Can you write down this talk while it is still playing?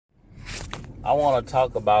I want to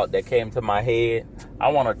talk about, that came to my head, I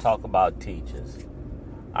want to talk about teachers.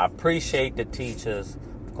 I appreciate the teachers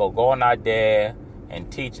for going out there and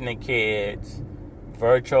teaching the kids,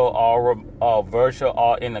 virtual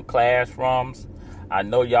or in the classrooms. I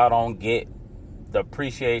know y'all don't get the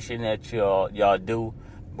appreciation that y'all do.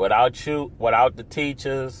 Without the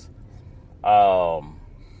teachers,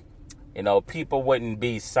 people wouldn't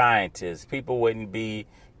be scientists. People wouldn't be,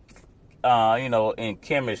 in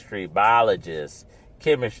chemistry, biologists,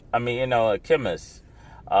 chemists.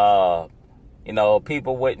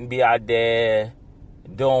 People wouldn't be out there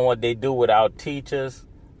doing what they do without teachers,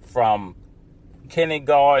 from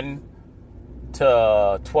kindergarten to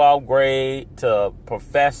 12th grade, to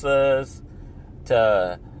professors,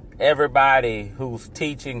 to everybody who's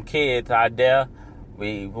teaching kids out there.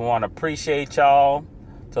 We want to appreciate y'all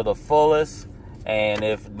to the fullest. And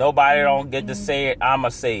if nobody don't get to say it, I'ma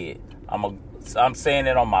say it. I'm saying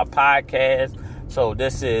it on my podcast. So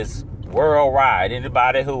this is worldwide.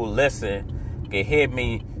 Anybody who listen can hear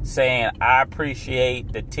me saying I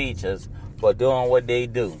appreciate the teachers for doing what they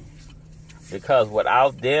do. Because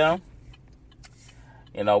without them,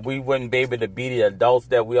 we wouldn't be able to be the adults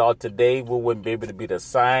that we are today. We wouldn't be able to be the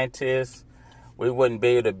scientists. We wouldn't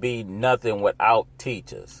be able to be nothing without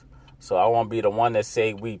teachers. So I want to be the one that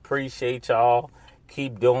say we appreciate y'all.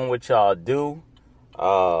 Keep doing what y'all do.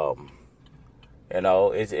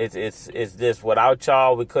 It's this. Without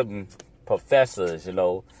y'all, we couldn't. Professors,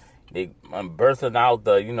 they birthing out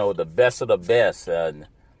the best of the best, and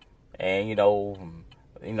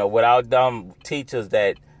without them teachers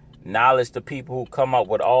that knowledge the people who come up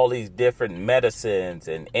with all these different medicines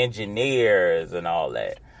and engineers and all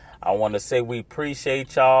that. I want to say we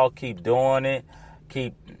appreciate y'all. Keep doing it.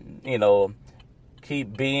 Keep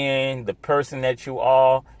being the person that you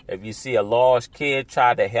are. If you see a lost kid,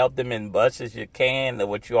 try to help them as much as you can,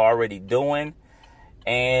 what you're already doing.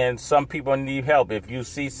 And some people need help. If you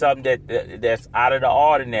see something that's out of the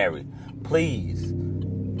ordinary, please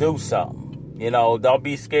do something. Don't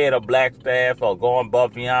be scared of black staff or going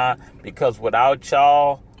above and beyond, because without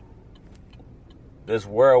y'all, this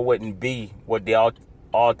world wouldn't be what they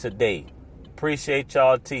are today. Appreciate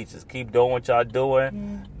y'all teachers. Keep doing what y'all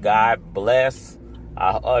doing. God bless.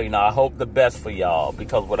 I hope the best for y'all,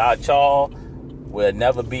 because without y'all, we'll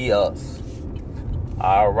never be us.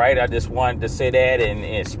 All right, I just wanted to say that and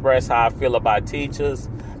express how I feel about teachers.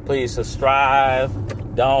 Please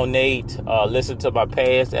subscribe, donate, listen to my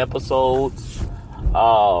past episodes.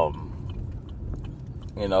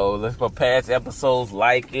 Listen to past episodes,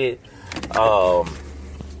 like it.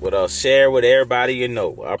 Share with everybody you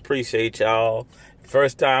know. I appreciate y'all.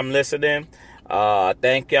 First time listening,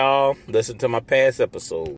 thank y'all. Listen to my past episodes.